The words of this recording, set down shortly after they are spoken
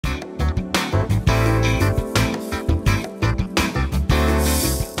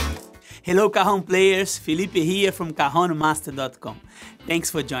Hello Cajon players, Felipe here from CajonMaster.com. Thanks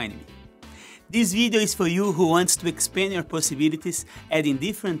for joining me. This video is for you who wants to expand your possibilities, adding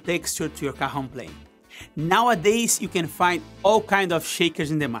different texture to your cajon playing. Nowadays you can find all kinds of shakers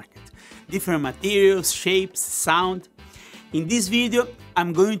in the market, different materials, shapes, sound. In this video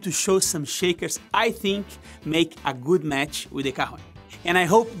I'm going to show some shakers I think make a good match with the cajon. And I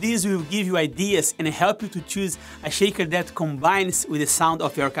hope this will give you ideas and help you to choose a shaker that combines with the sound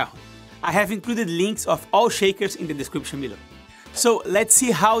of your cajon. I have included links of all shakers in the description below. So let's see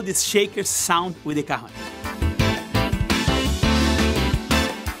how these shakers sound with the cajon.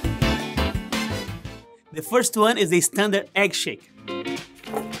 The first one is the standard egg shaker.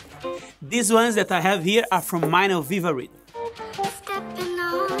 These ones that I have here are from Mino Viva Rhythm.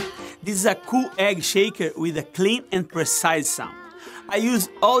 This is a cool egg shaker with a clean and precise sound. I use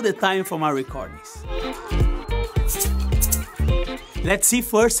all the time for my recordings. Let's see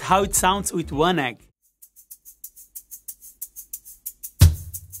first how it sounds with one egg.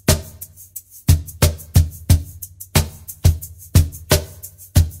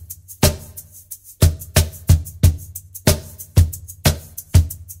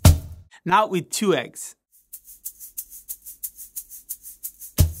 Now with two eggs.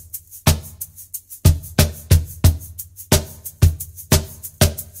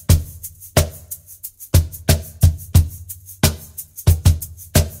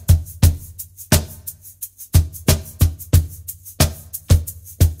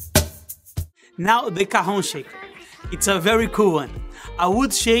 Now the cajon shaker. It's a very cool one. A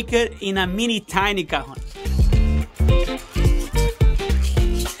wood shaker in a mini tiny cajon.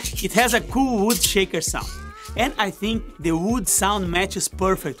 It has a cool wood shaker sound, and I think the wood sound matches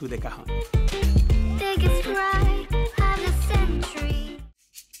perfect with the cajon.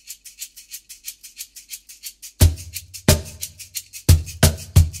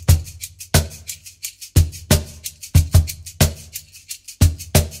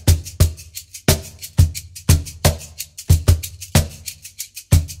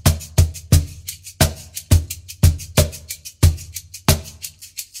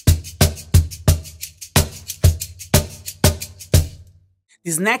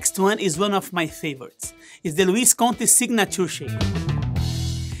 This next one is one of my favorites. It's the Luis Conte signature shaker.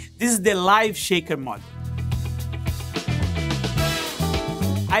 This is the live shaker model.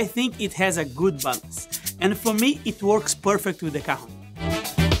 I think it has a good balance, and for me it works perfect with the cajon.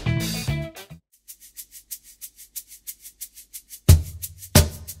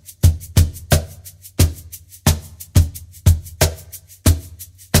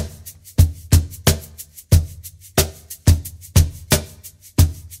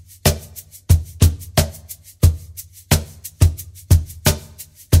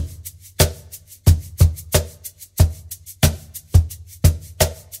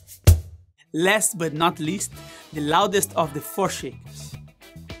 Last but not least, the loudest of the four shakers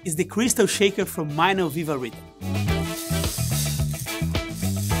is the crystal shaker from Mino Viva Rhythm.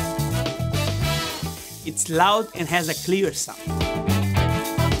 It's loud and has a clear sound.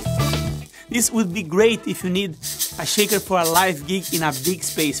 This would be great if you need a shaker for a live gig in a big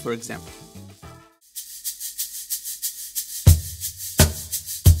space, for example.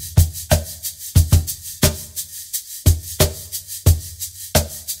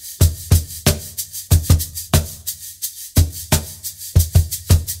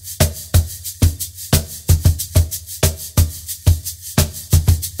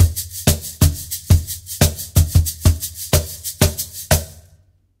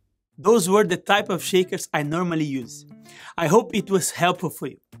 Those were the type of shakers I normally use. I hope it was helpful for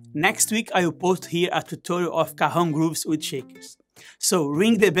you. Next week I will post here a tutorial of cajon grooves with shakers. So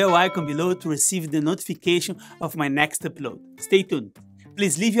ring the bell icon below to receive the notification of my next upload. Stay tuned.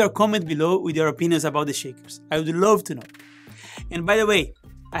 Please leave your comment below with your opinions about the shakers. I would love to know. And by the way,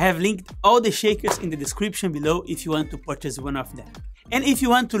 I have linked all the shakers in the description below if you want to purchase one of them. And if you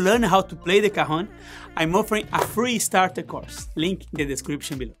want to learn how to play the cajon, I'm offering a free starter course, link in the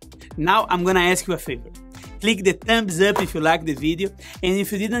description below. Now I'm gonna ask you a favor. Click the thumbs up if you like the video, and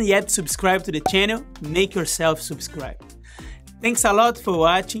if you didn't yet subscribe to the channel, make yourself subscribe. Thanks a lot for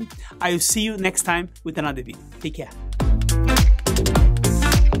watching. I will see you next time with another video. Take care.